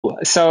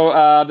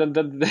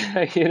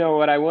You know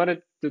what I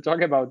wanted to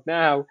talk about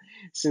now,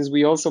 since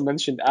we also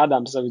mentioned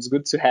Adam, so it's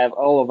good to have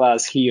all of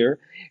us here.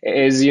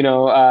 Is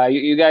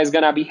you guys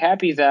gonna be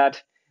happy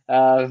that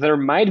there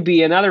might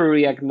be another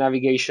React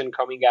navigation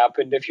coming up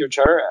in the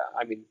future.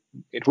 I mean,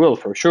 it will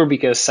for sure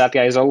because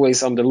Satya is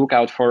always on the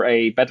lookout for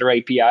a better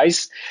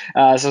APIs.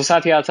 So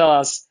Satya, tell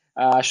us,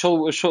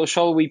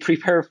 shall we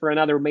prepare for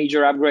another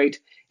major upgrade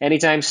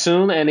anytime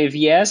soon? And if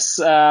yes,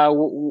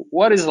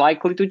 what is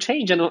likely to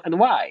change and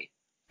why?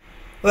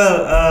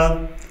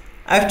 Well,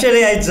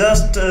 actually, I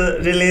just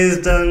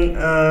released an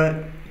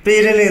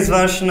pre-release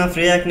version of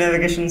React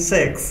Navigation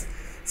 6.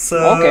 So,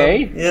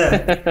 Okay.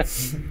 yeah.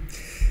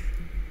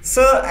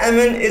 So, I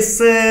mean, it's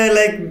a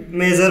like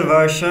major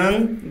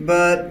version,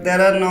 but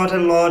there are not a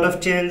lot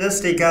of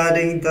changes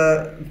regarding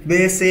the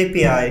base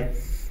API.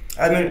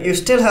 I mean, you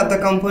still have the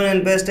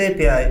component-based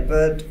API,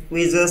 but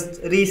we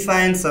just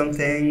refined some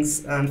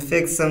things and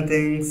fixed some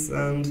things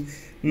and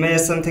made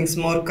some things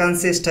more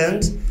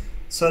consistent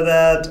so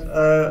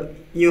that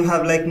you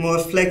have like more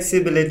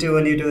flexibility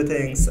when you do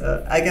things.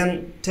 I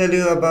can tell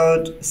you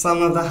about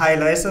some of the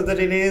highlights of the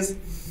release.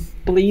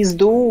 Please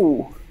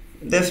do.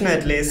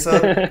 Definitely. So,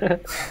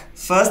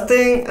 first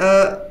thing,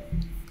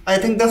 I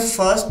think the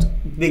first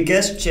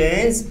biggest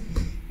change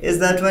is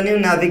that when you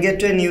navigate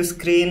to a new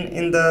screen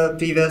in the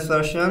previous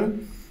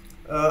version,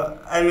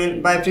 I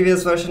mean, by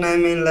previous version, I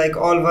mean like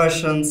all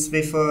versions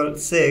before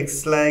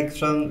 6, like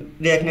from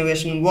React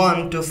Navigation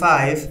 1 to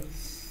 5,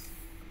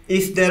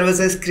 if there was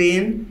a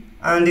screen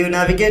and you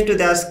navigate to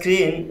that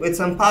screen with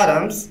some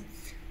params,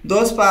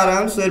 those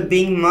params were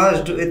being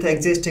merged with the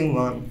existing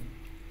one.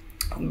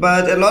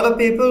 But a lot of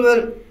people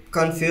were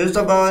confused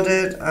about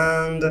it,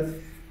 and a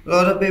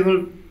lot of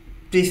people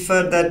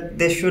prefer that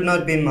they should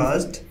not be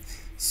merged.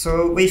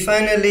 So we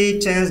finally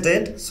changed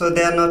it so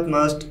they are not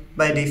merged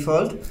by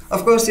default.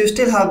 Of course, you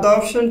still have the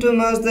option to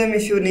merge them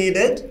if you need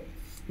it,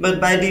 but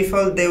by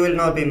default they will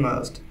not be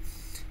merged.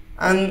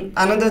 And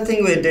another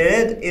thing we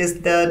did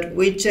is that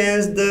we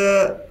changed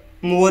the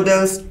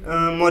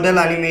model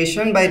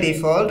animation by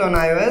default on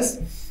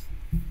iOS.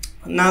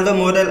 Now the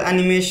model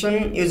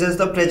animation uses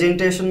the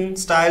presentation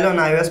style on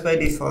iOS by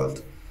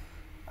default.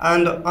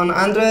 And on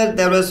Android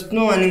there was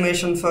no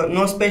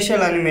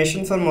special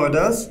animation for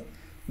models,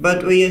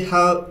 but we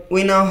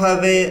now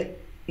have a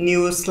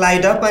new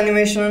slide up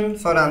animation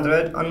for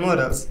Android on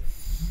models.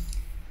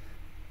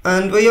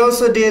 And we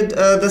also did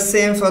the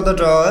same for the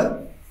drawer.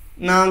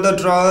 Now the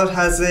drawer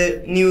has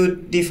a new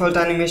default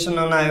animation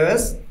on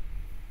iOS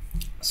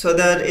so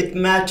that it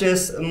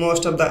matches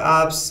most of the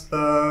apps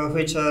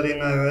which are in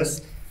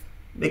iOS,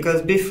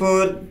 because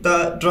before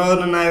the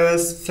drawer on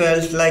iOS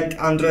felt like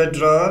Android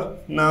drawer.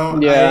 Now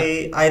Yeah.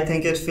 I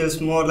think it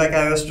feels more like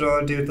iOS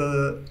drawer due to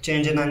the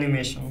change in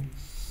animation.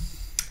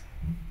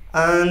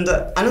 And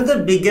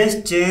another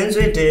biggest change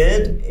we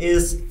did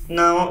is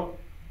now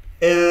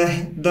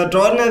the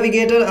drawer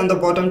navigator and the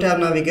bottom tab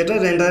navigator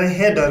render a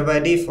header by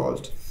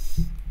default.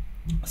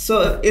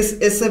 So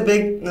it's a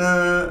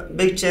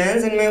big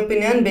change in my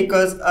opinion,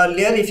 because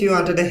earlier if you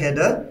wanted a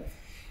header,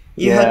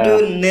 you had Yeah.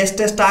 to nest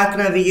a stack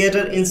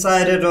navigator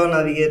inside a drawer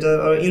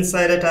navigator or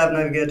inside a tab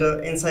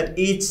navigator inside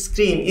each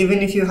screen.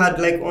 Even if you had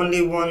like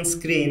only one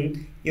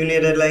screen, you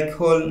needed like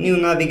whole new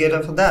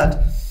navigator for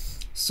that.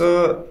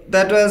 So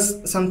that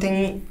was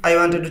something I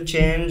wanted to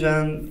change,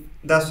 and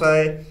that's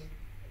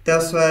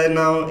why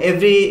now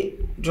every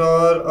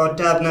drawer or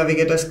tab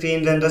navigator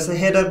screen renders a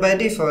header by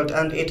default,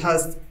 and it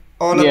has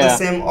all of the Yeah.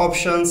 same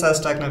options as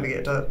stack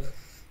navigator.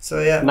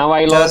 So yeah, Now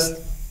I just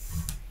lost.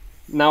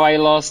 Now I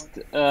lost.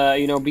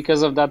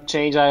 Because of that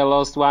change, I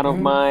lost one of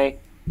mhm, my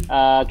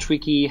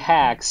tricky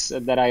hacks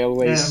that I yeah,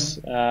 always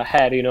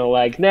had.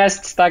 Like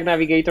Nest, Stack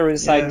Navigator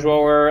inside yeah,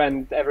 drawer,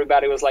 and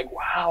everybody was like,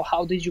 "Wow,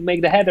 how did you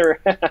make the header?"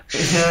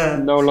 yeah.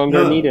 No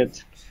longer No,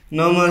 needed.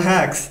 no more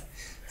hacks.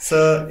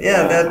 So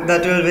yeah, Yeah.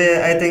 that will be.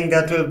 I think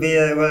that will be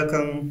a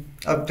welcome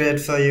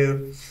upgrade for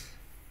you.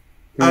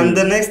 And Hmm.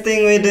 the next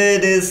thing we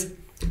did is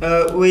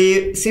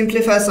we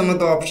simplify some of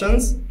the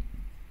options.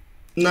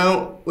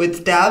 Now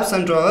with tabs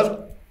and drawer,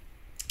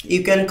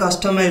 you can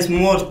customize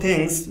more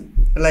things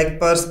like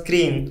per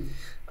screen.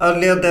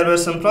 Earlier there were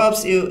some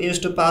props you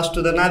used to pass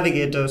to the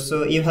navigator,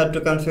 so you had to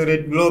configure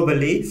it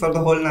globally for the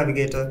whole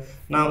navigator.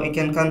 Now you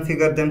can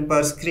configure them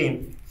per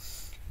screen.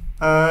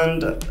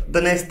 And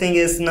the next thing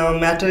is now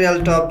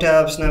Material Top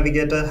Tabs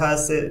Navigator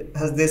has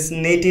this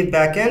native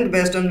backend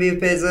based on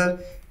ViewPager.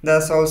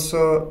 That's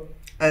also,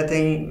 I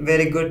think,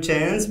 very good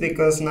change,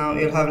 because now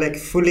you'll have like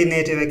fully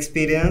native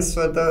experience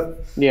for the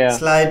Yeah.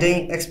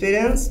 sliding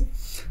experience.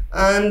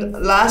 And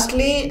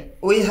lastly,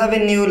 we have a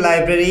new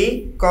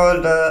library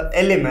called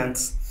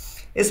Elements.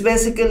 It's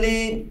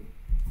basically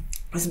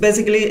it's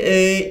basically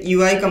a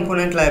UI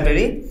component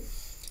library,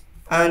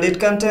 and it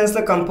contains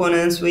the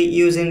components we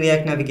use in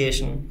React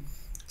Navigation.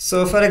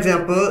 So for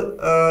example,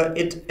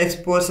 it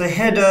exports a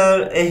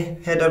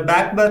header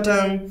back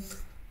button.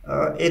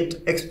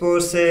 It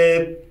exports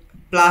a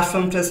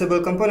platform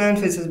traceable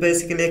component, which is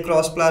basically a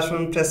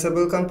cross-platform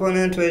traceable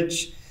component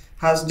which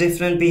has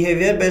different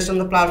behavior based on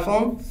the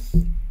platform.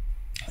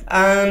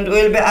 and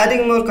we'll be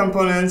adding more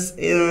components,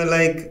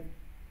 like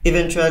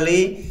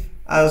eventually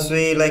as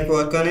we like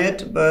work on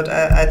it. But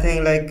I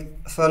think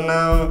like for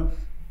now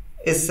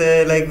it's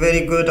a like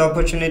very good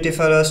opportunity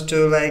for us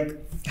to like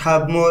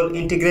have more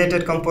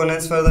integrated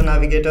components for the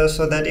navigator,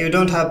 so that you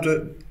don't have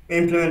to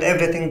implement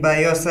everything by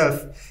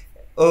yourself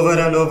over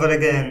and over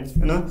again,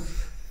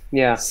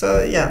 Yeah.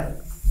 so yeah,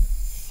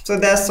 so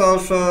that's all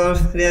for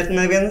React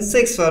Navigator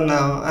 6 for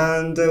now,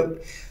 and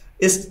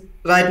it's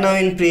right now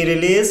in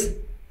pre-release.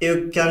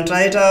 You can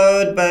try it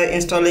out by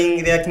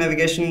installing React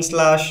Navigation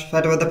slash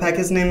whatever the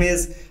package name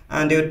is,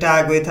 and you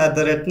tag with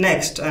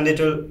 @next, and it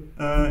will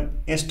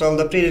install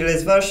the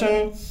pre-release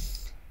version.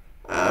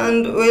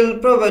 And we'll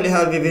probably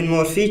have even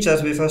more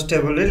features before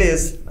stable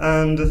release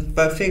and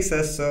bug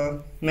fixes.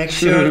 So make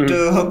sure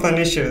to open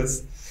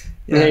issues.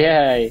 Yeah.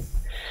 Yeah.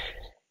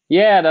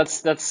 Yeah,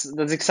 that's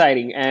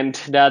exciting, and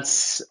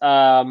that's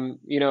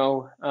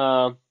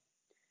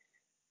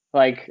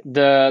like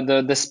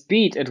the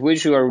speed at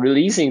which you are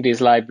releasing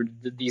these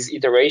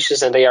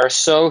iterations, and they are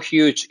so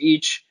huge.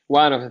 Each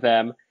one of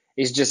them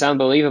is just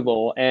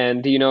unbelievable,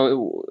 and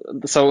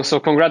so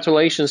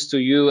congratulations to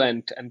you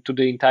and to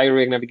the entire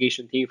React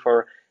Navigation team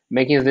for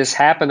making this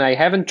happen. I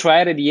haven't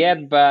tried it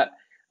yet, but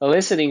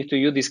listening to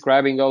you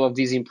describing all of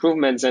these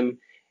improvements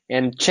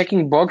and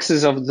checking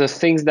boxes of the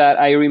things that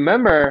I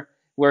remember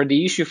were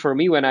the issue for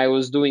me when I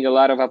was doing a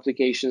lot of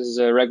applications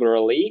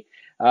regularly.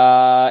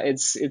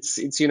 It's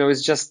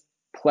just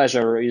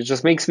pleasure. It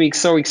just makes me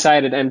so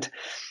excited, and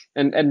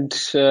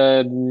that's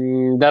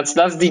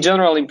the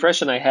general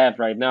impression I have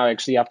right now,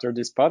 actually, after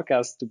this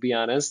podcast, to be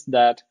honest,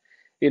 that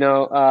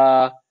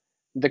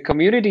the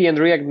community and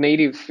React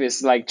Native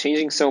is like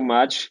changing so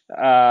much.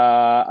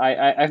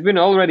 I've been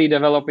already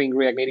developing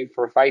React Native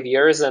for 5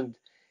 years, and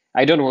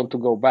I don't want to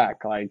go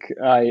back. Like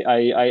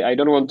I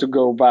don't want to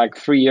go back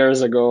 3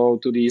 years ago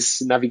to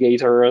these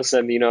navigators,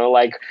 and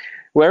like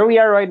where we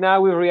are right now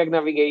with React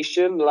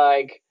Navigation.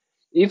 Like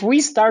if we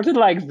started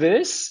like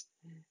this,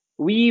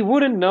 we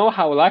wouldn't know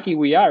how lucky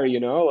we are.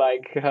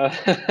 Like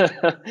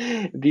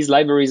these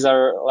libraries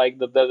are like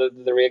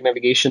the React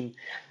Navigation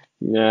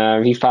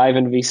V5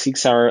 and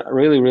V6 are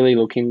really, really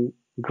looking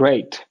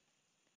great.